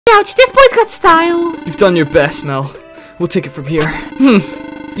Ouch, this boy's got style. You've done your best, Mel. We'll take it from here.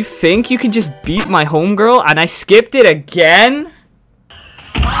 You think you can just beat my homegirl and I skipped it again?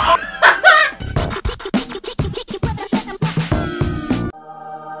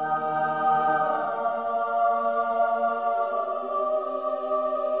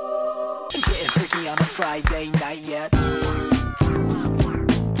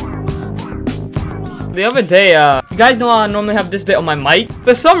 The other day, you guys know I normally have this bit on my mic.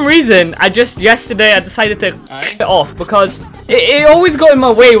 For some reason, yesterday I decided to cut it off because it always got in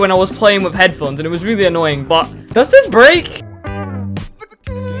my way when I was playing with headphones and it was really annoying. But does this break?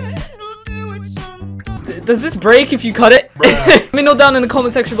 Does this break if you cut it? Let me know down in the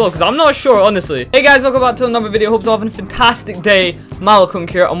comment section below because I'm not sure, honestly. Hey guys, welcome back to another video. Hope you're having a fantastic day. Malcolm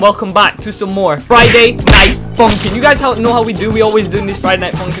here, and welcome back to some more Friday Night Funkin. You guys know how we do. We always doing these Friday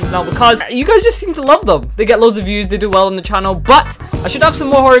Night Funkins now because you guys just seem to love them. They get loads of views. They do well on the channel. But I should have some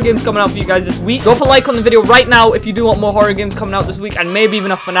more horror games coming out for you guys this week. Drop a like on the video right now if you do want more horror games coming out this week, and maybe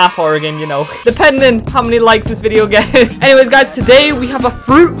even a FNAF horror game, you know, depending how many likes this video gets. Anyways, guys, today we have a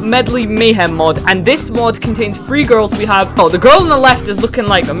Fruit Medley Mayhem mod, and this mod contains 3 girls. We have the girl on the left is looking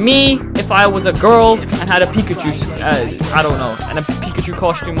like me if I was a girl and had a Pikachu, I don't know, and a Pikachu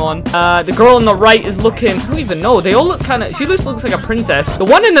costume on. The girl on the right is looking, I don't even know, they all look kind of, she just looks like a princess. The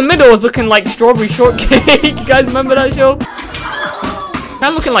one in the middle is looking like Strawberry Shortcake. You guys remember that show?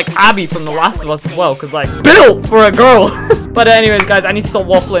 I'm looking like Abby from The Last of Us as well, because like, built for a girl. But anyways, guys, I need to stop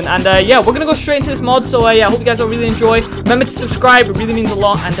waffling. And yeah, we're going to go straight into this mod. So yeah, I hope you guys all really enjoy. Remember to subscribe. It really means a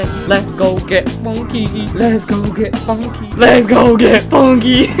lot. And let's go get funky. Let's go get funky. Let's go get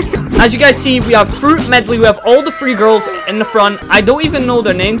funky. As you guys see, we have Fruit Medley. We have all the 3 girls in the front. I don't even know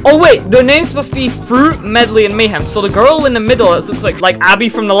their names. Oh, wait. Their names must be Fruit, Medley, and Mayhem. So the girl in the middle, it looks like Abby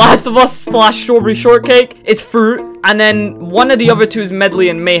from The Last of Us / Strawberry Shortcake. It's Fruit. And then one of the other 2 is Medley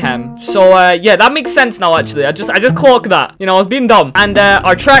and Mayhem. So yeah, that makes sense now. Actually, I just clocked that. You know, I was being dumb. And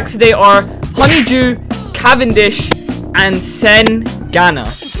our tracks today are Honeydew, Cavendish, and Sen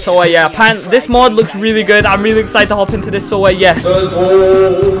Ghana. So yeah, apparently this mod looks really good. I'm really excited to hop into this. So yeah.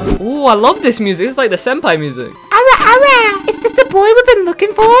 Oh, I love this music. It's like the senpai music. Ara, is this the boy we've been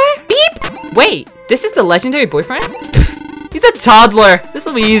looking for? Beep. Wait, this is the legendary boyfriend? He's a toddler. This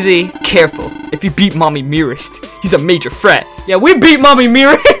will be easy. Careful. If you beat Mommy MEAREST, he's a major threat. Yeah, we beat Mommy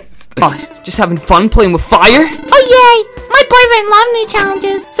MEAREST. Oh, just having fun playing with fire? Oh, yay. My boyfriend loves new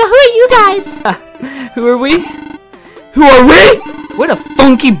challenges. So who are you guys? Who are we? Who are we? What a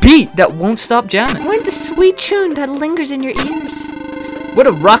funky beat that won't stop jamming. We're the sweet tune that lingers in your ears. What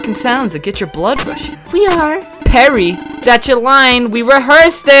a rockin' sounds that get your blood rushing. We are Peri. That's your line. We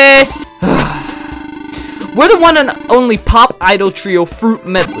rehearsed this. We're the one and only pop idol trio Fruit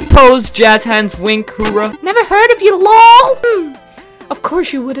Medley. Pose, jazz hands, wink, hoorah. Never heard of you, lol. Of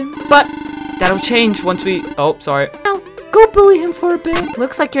course you wouldn't. But that'll change once we... Oh, sorry. Now, go bully him for a bit.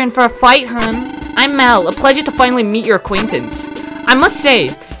 Looks like you're in for a fight, hun. I'm Mel. A pleasure to finally meet your acquaintance. I must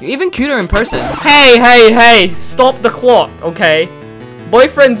say, you're even cuter in person. Hey. Stop the clock, okay?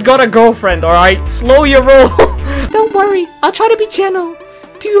 Boyfriend's got a girlfriend, alright? Slow your roll. Don't worry. I'll try to be gentle.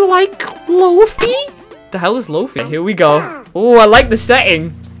 Do you like Lofi? The hell is Lofi? Here we go. Oh, I like the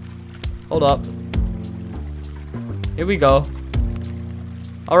setting. Hold up. Here we go.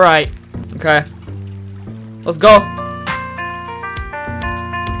 Alright. Okay. Let's go.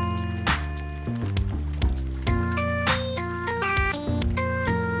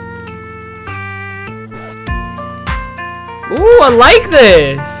 Ooh, I like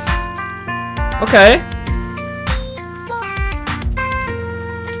this. Okay.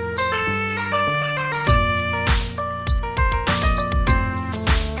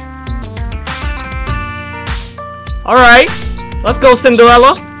 Alright, let's go,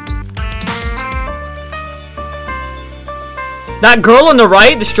 Cinderella. That girl on the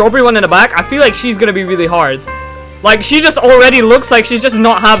right, the strawberry one in the back, I feel like she's gonna be really hard. Like, she just already looks like she's just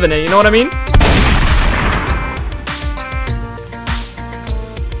not having it, you know what I mean?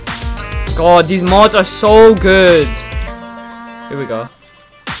 God, these mods are so good. Here we go.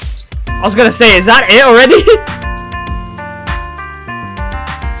 I was gonna say, is that it already?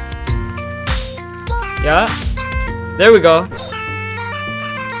 Yeah. There we go.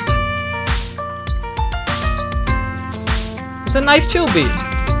 It's a nice chill beat.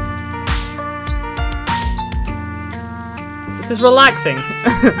 This is relaxing.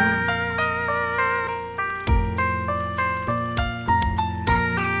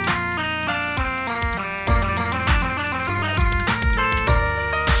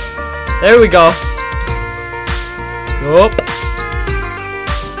 There we go. Yup.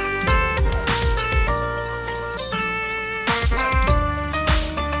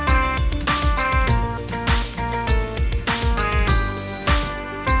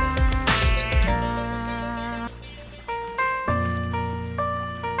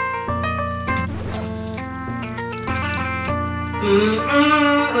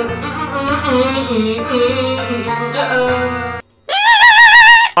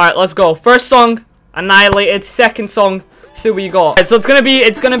 Alright, let's go. First song, annihilated. Second song, see what you got. Right, so it's gonna be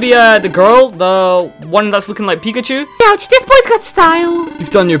the girl, the one that's looking like Pikachu. Ouch, this boy's got style. You've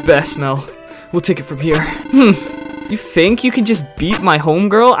done your best, Mel. We'll take it from here. You think you can just beat my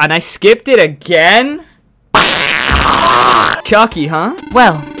homegirl and I skipped it again? Cocky, huh?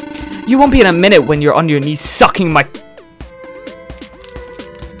 Well, you won't be in a minute when you're on your knees sucking my...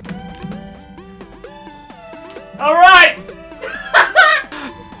 Alright!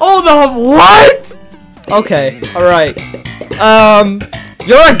 Oh, the what? Okay, alright.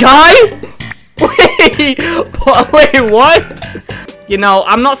 You're a guy? Wait, wait, what? You know,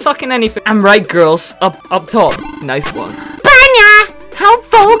 I'm not sucking anything. I'm right, girls. Up top. Nice one. Bana! How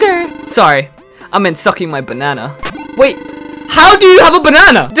vulgar! Sorry, I meant sucking my banana. Wait, how do you have a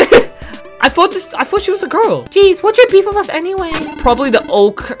banana? I thought she was a girl. Jeez, what's your beef with us anyway? Probably the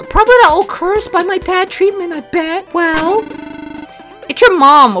old curse by my dad treatment, I bet. Well, it's your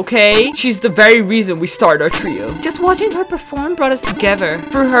mom, okay? She's the very reason we started our trio. just watching her perform brought us together.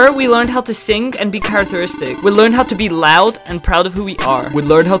 Through her, we learned how to sing and be characteristic. We learned how to be loud and proud of who we are. We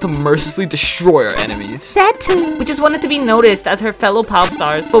learned how to mercilessly destroy our enemies. That too. We just wanted to be noticed as her fellow pop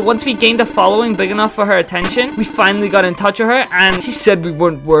stars. But once we gained a following big enough for her attention, we finally got in touch with her and she said we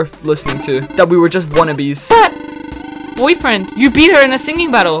weren't worth listening to. That we were just wannabes. But, boyfriend, you beat her in a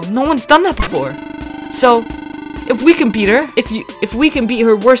singing battle. No one's done that before. So, if we can beat her, if we can beat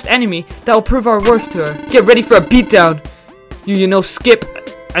her worst enemy, that'll prove our worth to her. Get ready for a beatdown. You know, Skip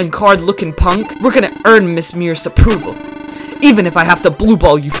and Card looking punk. We're gonna earn Miss MEAREST's approval. Even if I have to blue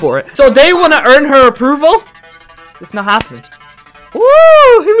ball you for it. So they wanna earn her approval? It's not happening.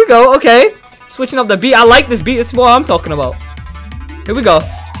 Woo! Here we go, okay. Switching up the beat. I like this beat, this is what I'm talking about. Here we go.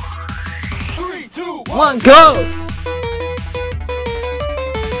 3, 2, 1, go!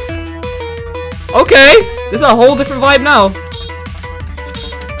 Okay, this is a whole different vibe now.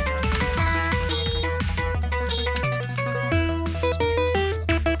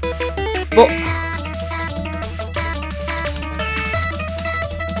 But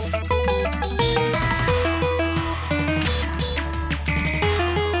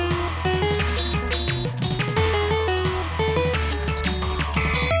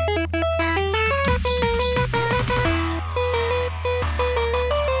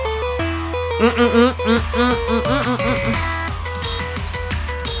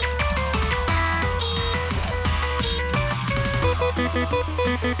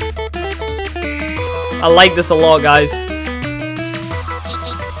I like this a lot, guys.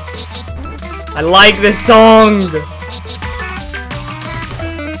 I like this song.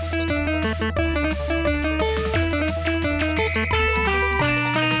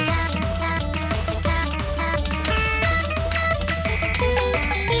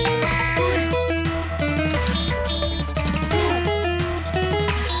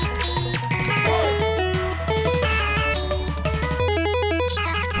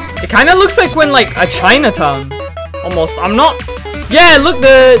 It kind of looks like when like a Chinatown, almost. I'm not. Yeah, look,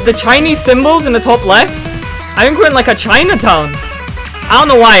 the Chinese symbols in the top left. I think we're in like a Chinatown. I don't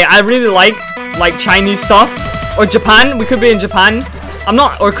know why. I really like Chinese stuff or Japan. We could be in Japan. I'm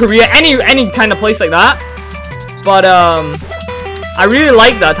not, or Korea, any kind of place like that. But I really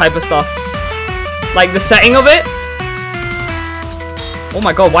like that type of stuff. Like the setting of it. Oh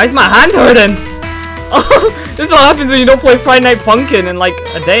my god, why is my hand hurting? Oh, this is what happens when you don't play Friday Night Funkin' in like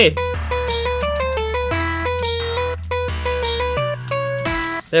a day.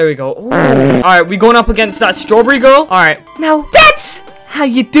 There we go. Alright, we going up against that strawberry girl? Alright. Now that's how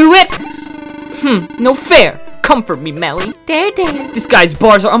you do it. No fair. Comfort me, Melly. There. This guy's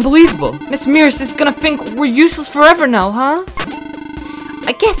bars are unbelievable. Miss MEAREST is gonna think we're useless forever now, huh?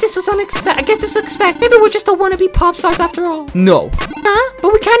 I guess this was unexpected. I guess this was expected. Maybe we're just a wannabe pop stars after all. No. Huh?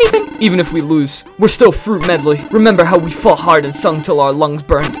 But we can't even. Even if we lose, we're still Fruit Medley. Remember how we fought hard and sung till our lungs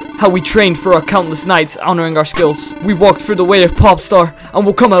burned. How we trained for our countless nights, honoring our skills. We walked through the way of pop star, and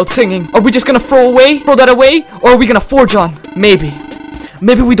we'll come out singing. Are we just gonna throw that away? Or are we gonna forge on? Maybe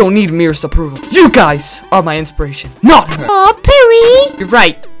we don't need MEAREST approval. You guys are my inspiration, not her. Aw, Peri. You're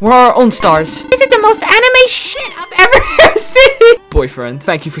right. We're our own stars. This is the most anime shit I've ever seen. Boyfriend,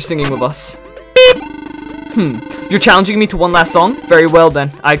 thank you for singing with us. You're challenging me to one last song? Very well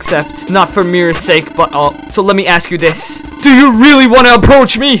then, I accept. Not for MEAREST's sake, but so let me ask you this. Do you really want to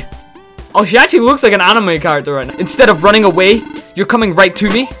approach me? Oh, she actually looks like an anime character right now. Instead of running away, you're coming right to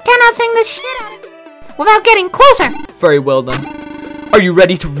me? Cannot sing this shit out of it without getting closer. Very well then. Are you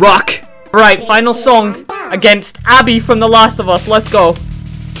ready to rock? Right, final song against Abby from The Last of Us. Let's go.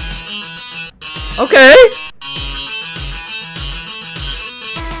 Okay.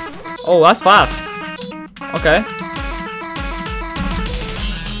 Oh, that's fast. Okay.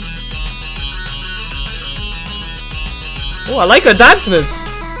 Oh, I like her dance moves.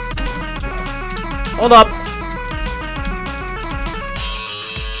 Hold up.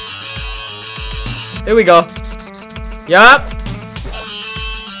 Here we go. Yup.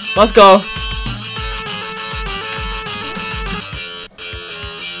 Let's go.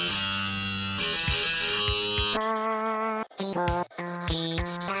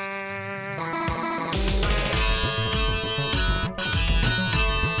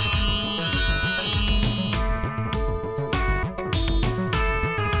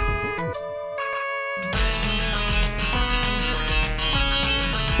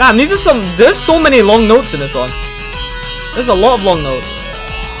 Damn, these are some. There's so many long notes in this one. There's a lot of long notes.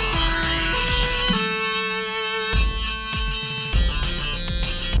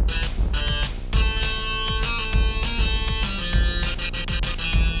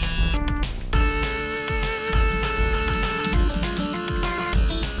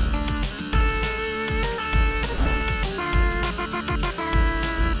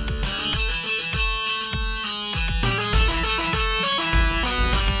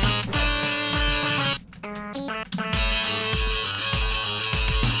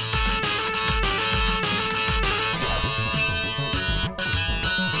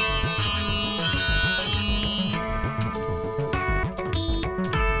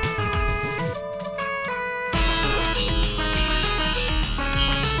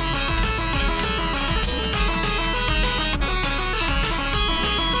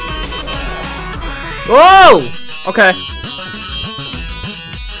 Whoa! Okay.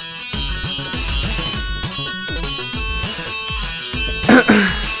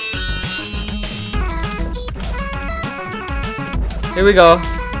 Here we go.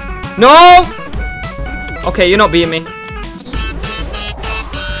 No! Okay, you're not beating me.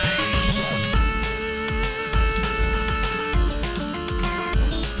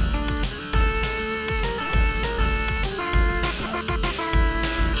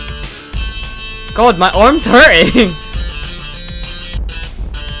 God, my arm's hurting.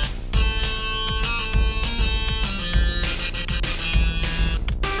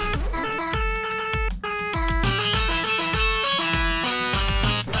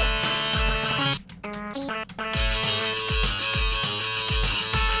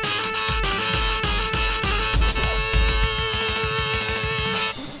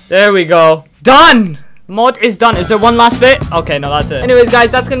 There we go. Done! Mod is done. Is there one last bit? Okay, no, that's it. Anyways,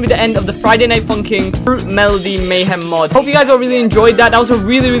 guys, that's gonna be the end of the Friday Night Funkin' Fruit Medley Mayhem mod. Hope you guys all really enjoyed that. That was a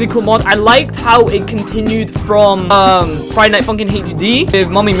really cool mod. I liked how it continued from Friday Night Funkin' HD with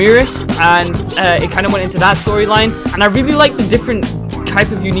Mommy MEAREST, and it kind of went into that storyline. And I really like the different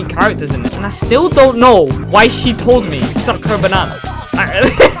type of unique characters in it. And I still don't know why she told me to suck her banana.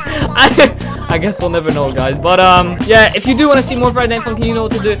 I guess we'll never know, guys. But yeah, if you do want to see more Friday Night Funkin', you know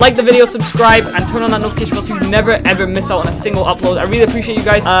what to do. Like the video, subscribe, and turn on that notification bell so you never ever miss out on a single upload. I really appreciate you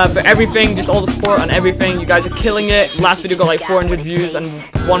guys for everything, just all the support on everything. You guys are killing it. Last video got like 400 views, and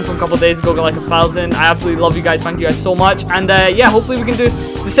one from a couple days ago got like 1,000. I absolutely love you guys. Thank you guys so much. And yeah, hopefully we can do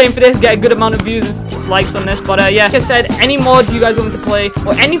the same for this, get a good amount of views and likes on this. But yeah, like I said, any mod you guys want me to play,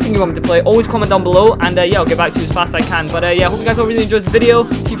 or anything you want me to play, always comment down below, and yeah, I'll get back to you as fast as I can. But yeah, hope you guys all really enjoyed this video.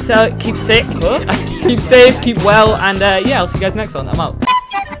 Keep safe, keep well, and yeah, I'll see you guys next one. I'm out.